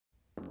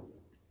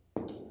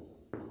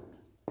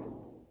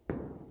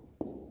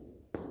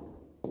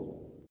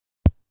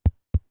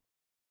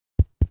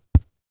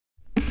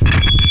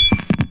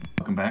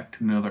back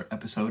to another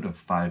episode of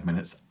 5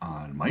 Minutes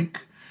on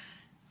Mike.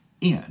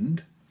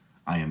 And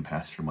I am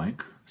Pastor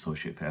Mike,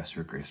 Associate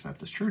Pastor at Grace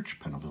Baptist Church,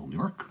 Pennville, New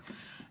York.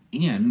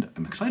 And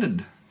I'm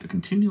excited to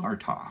continue our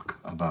talk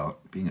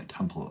about being a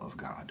temple of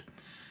God.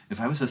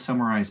 If I was to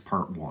summarize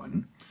part 1,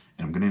 and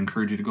I'm going to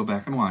encourage you to go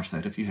back and watch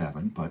that if you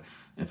haven't, but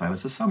if I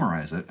was to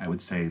summarize it, I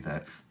would say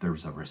that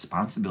there's a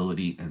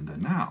responsibility in the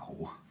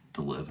now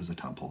to live as a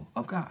temple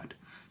of God,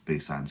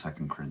 based on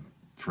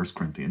 1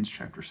 Corinthians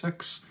chapter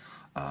 6.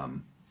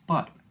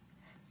 But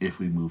if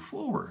we move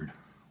forward,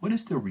 what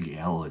is the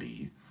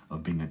reality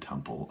of being a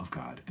temple of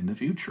God in the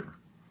future?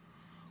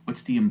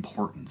 What's the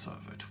importance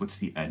of it? What's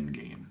the end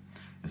game?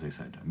 As I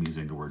said, I'm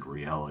using the word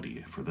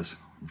reality for this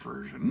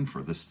version,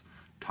 for this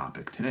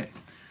topic today.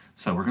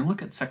 So we're going to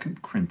look at 2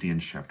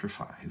 Corinthians chapter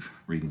 5,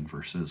 reading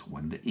verses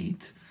 1 to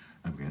 8.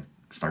 I'm going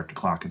to start the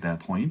clock at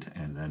that point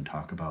and then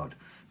talk about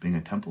being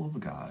a temple of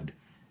God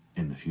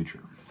in the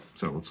future.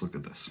 So let's look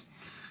at this.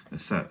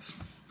 It says,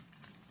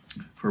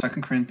 for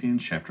 2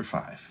 Corinthians chapter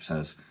 5, it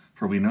says,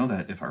 "For we know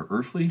that if our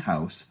earthly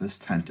house, this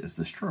tent, is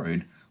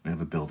destroyed, we have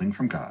a building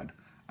from God,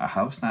 a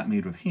house not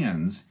made with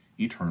hands,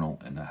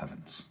 eternal in the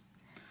heavens.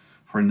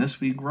 For in this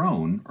we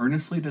groan,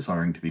 earnestly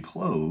desiring to be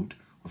clothed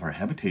with our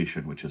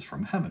habitation which is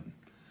from heaven,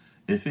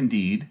 if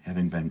indeed,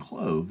 having been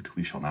clothed,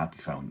 we shall not be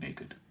found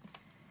naked.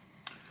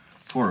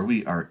 For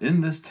we are in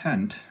this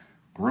tent,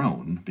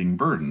 groan, being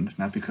burdened,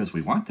 not because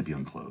we want to be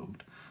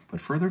unclothed, but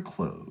further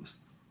clothed,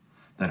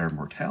 that our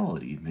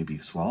mortality may be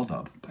swallowed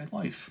up by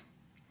life.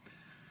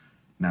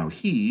 Now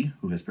he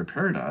who has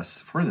prepared us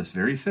for this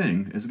very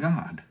thing is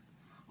God,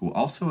 who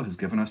also has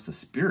given us the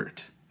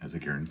Spirit as a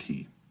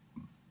guarantee.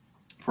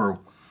 For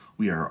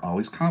we are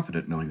always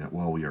confident knowing that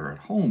while we are at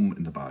home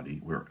in the body,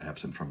 we are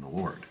absent from the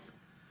Lord.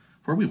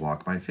 For we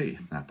walk by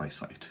faith, not by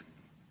sight.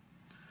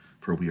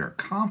 For we are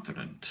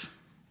confident,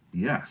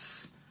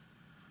 yes,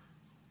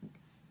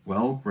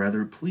 well,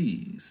 rather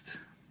pleased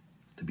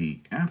to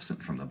be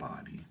absent from the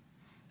body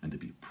and to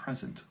be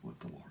present with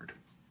the Lord."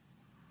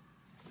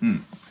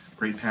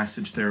 Great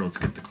passage there. Let's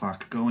get the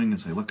clock going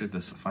as I look at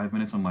this 5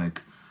 minutes on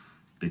Mike,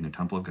 being a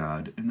temple of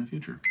God in the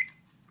future.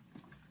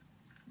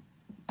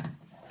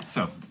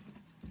 So,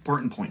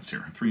 important points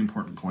here. 3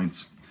 important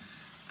points.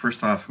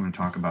 First off, I'm going to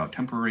talk about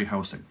temporary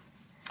housing.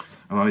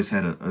 I've always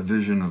had a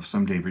vision of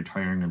someday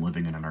retiring and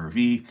living in an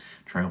RV,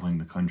 traveling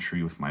the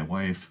country with my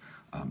wife,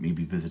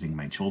 maybe visiting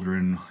my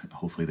children.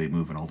 Hopefully they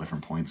move in all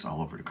different points all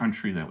over the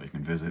country. That way I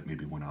can visit,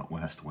 maybe one out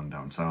west, one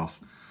down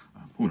south.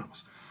 Who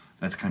knows?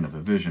 That's kind of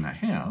a vision I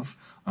have.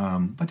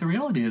 But the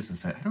reality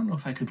is that I don't know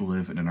if I could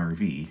live in an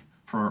RV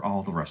for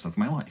all the rest of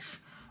my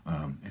life.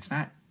 It's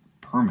not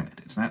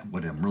permanent. It's not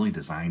what I'm really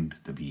designed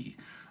to be.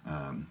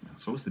 I'm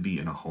supposed to be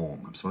in a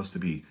home. I'm supposed to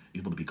be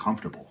able to be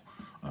comfortable,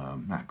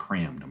 not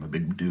crammed. I'm a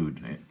big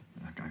dude.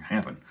 It's not going to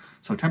happen.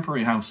 So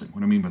temporary housing, what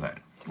do I mean by that?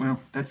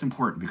 Well, that's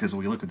important because when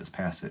we look at this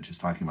passage, it's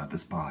talking about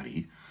this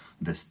body,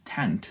 this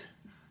tent,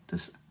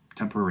 this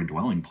temporary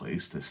dwelling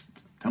place, this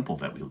temple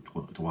that we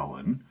dwell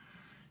in,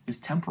 is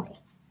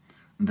temporal.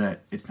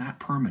 That it's not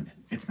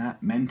permanent. It's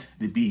not meant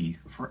to be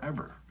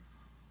forever.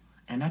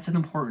 And that's an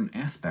important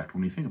aspect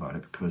when we think about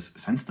it, because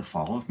since the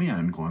fall of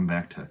man, going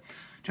back to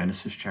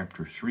Genesis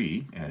chapter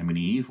 3, Adam and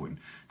Eve, when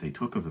they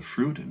took of the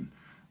fruit and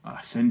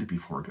sinned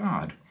before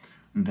God,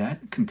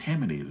 that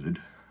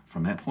contaminated,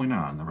 from that point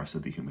on, the rest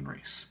of the human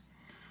race.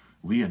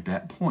 We, at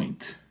that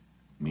point,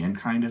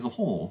 mankind as a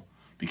whole,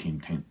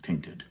 became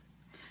tainted.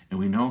 And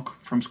we know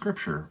from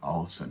Scripture,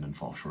 all have sinned and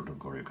fall short of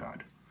the glory of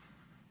God.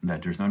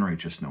 That there's none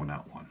righteous, no,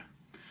 not one.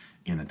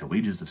 And that the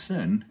wages of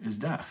sin is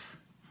death,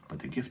 but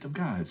the gift of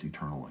God is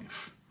eternal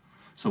life.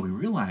 So we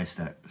realize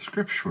that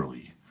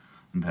scripturally,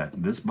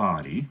 that this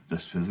body,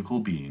 this physical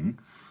being,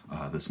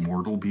 this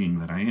mortal being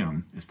that I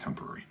am, is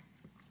temporary.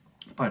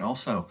 But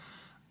also,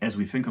 as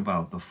we think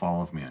about the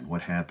fall of man,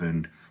 what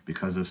happened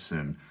because of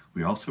sin,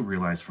 we also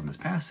realize from this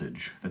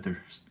passage that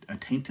there's a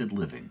tainted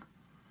living,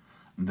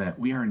 that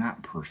we are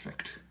not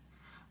perfect,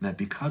 that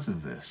because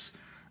of this,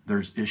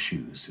 there's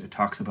issues. It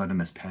talks about in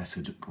this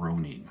passage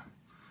groaning.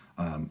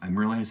 I'm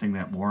realizing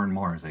that more and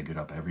more as I get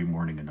up every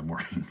morning in the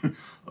morning.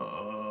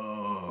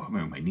 Oh,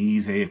 my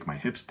knees ache, my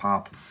hips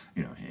pop.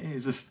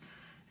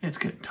 It's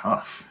getting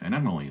tough. And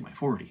I'm only in my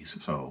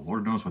 40s, so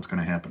Lord knows what's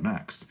going to happen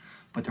next.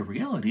 But the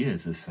reality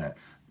is that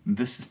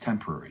this is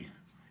temporary.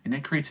 And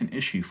that creates an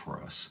issue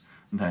for us,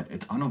 that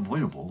it's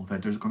unavoidable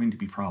that there's going to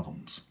be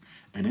problems.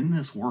 And in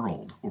this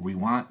world where we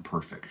want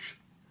perfect,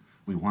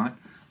 we want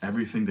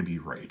everything to be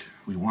right,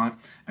 we want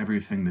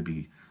everything to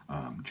be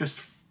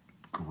just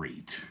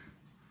great,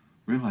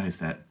 realize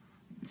that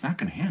it's not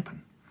going to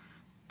happen.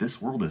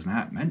 This world is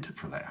not meant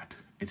for that.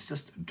 It's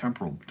just a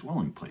temporal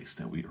dwelling place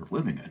that we are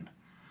living in.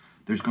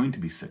 There's going to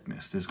be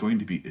sickness. There's going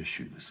to be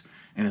issues.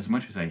 And as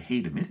much as I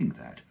hate admitting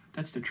that,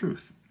 that's the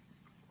truth.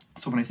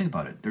 So when I think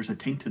about it, there's a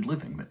tainted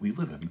living that we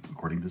live in,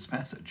 according to this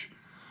passage.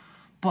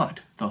 But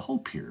the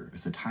hope here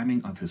is the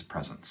timing of his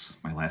presence.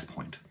 My last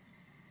point.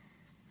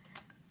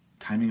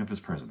 Timing of his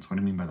presence. What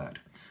do I mean by that?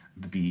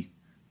 To be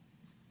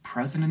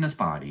present in his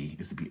body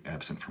is to be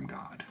absent from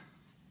God.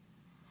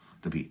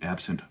 To be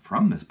absent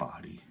from this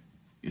body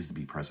is to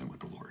be present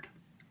with the Lord.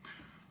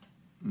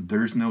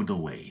 There's no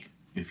delay.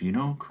 If you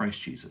know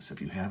Christ Jesus,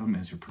 if you have him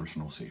as your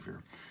personal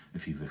Savior,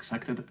 if you've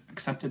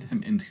accepted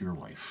him into your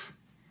life,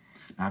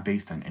 not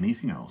based on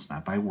anything else,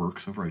 not by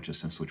works of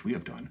righteousness which we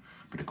have done,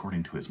 but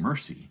according to his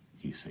mercy,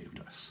 he saved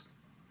us.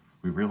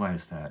 We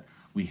realize that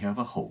we have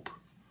a hope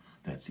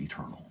that's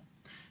eternal.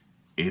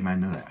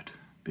 Amen to that,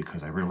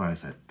 because I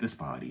realize that this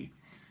body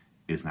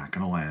is not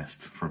going to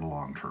last for the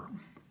long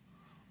term.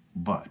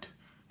 But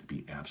to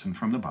be absent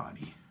from the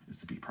body is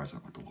to be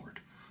present with the Lord.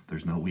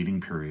 There's no waiting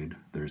period.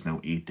 There's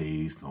no 8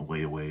 days, no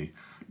layaway,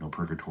 no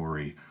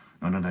purgatory.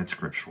 None of that's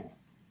scriptural.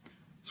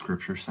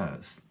 Scripture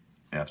says,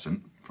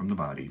 absent from the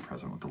body,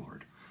 present with the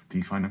Lord.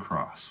 Thief on the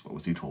cross, what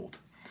was he told?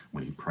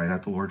 When he cried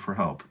out to the Lord for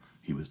help,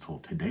 he was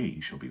told, today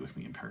you shall be with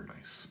me in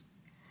paradise.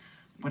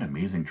 What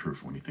amazing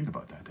truth when you think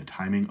about that. The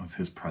timing of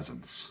his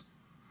presence.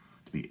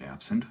 To be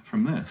absent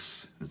from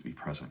this is to be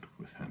present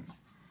with him.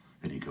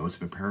 That he goes to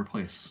prepare a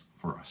place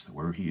for us, that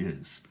where he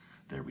is,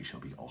 there we shall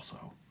be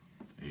also.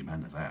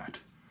 Amen to that.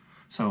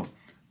 So,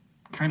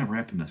 kind of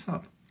wrapping this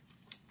up,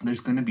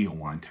 there's going to be a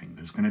wanting,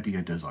 there's going to be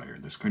a desire,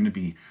 there's going to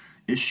be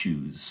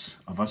issues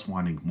of us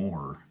wanting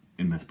more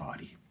in this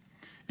body.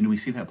 And we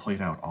see that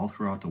played out all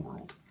throughout the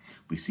world.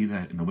 We see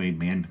that in the way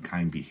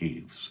mankind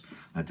behaves,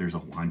 that there's a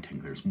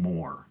wanting, there's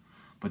more.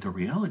 But the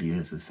reality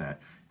is that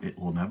it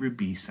will never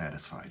be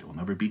satisfied, it will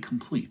never be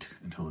complete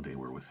until the day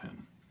we're with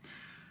him.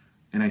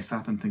 And I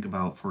stop and think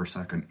about for a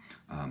second,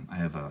 I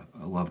have a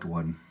loved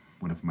one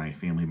of my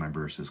family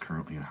members is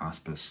currently in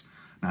hospice,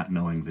 not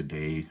knowing the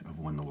day of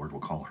when the Lord will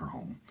call her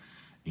home.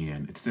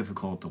 And it's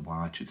difficult to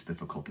watch, it's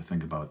difficult to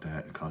think about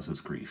that, it causes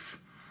grief.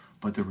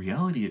 But the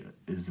reality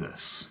is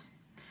this,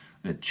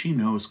 that she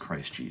knows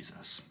Christ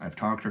Jesus. I've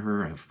talked to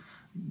her, I've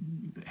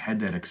had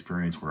that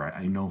experience where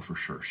I know for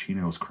sure she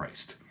knows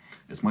Christ.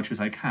 As much as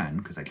I can,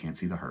 because I can't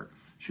see the heart,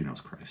 she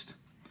knows Christ.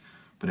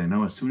 But I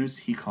know as soon as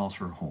he calls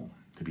her home,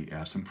 to be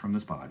absent from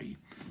this body,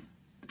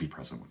 to be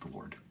present with the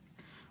Lord.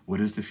 What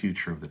is the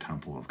future of the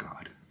temple of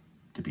God?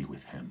 To be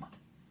with him.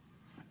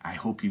 I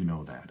hope you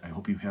know that. I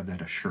hope you have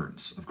that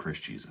assurance of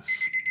Christ Jesus.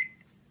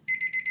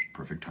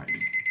 Perfect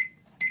timing.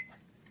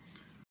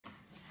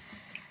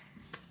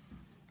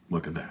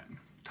 Look at that.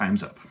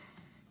 Time's up.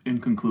 In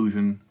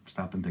conclusion,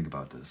 stop and think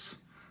about this.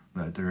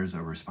 That there is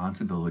a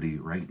responsibility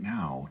right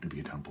now to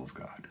be a temple of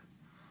God.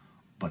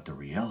 But the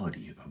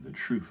reality of the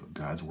truth of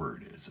God's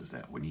word is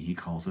that when he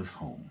calls us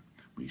home,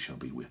 we shall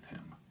be with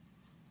him.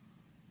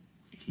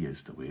 He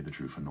is the way, the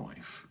truth, and the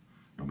life.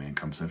 No man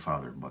comes to the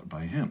Father but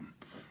by him.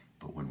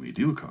 But when we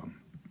do come,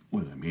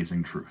 what an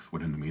amazing truth,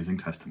 what an amazing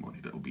testimony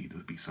that will be to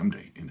be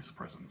someday in his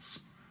presence.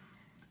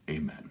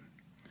 Amen.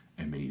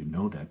 And may you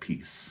know that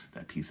peace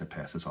that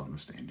passes all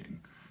understanding.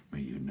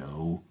 May you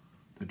know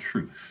the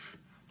truth,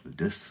 that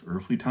this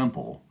earthly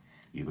temple,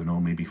 even though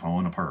it may be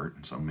falling apart,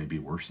 and some may be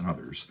worse than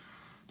others,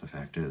 the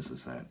fact is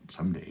that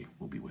someday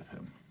we'll be with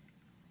him.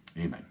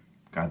 Amen.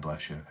 God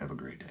bless you. Have a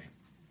great day.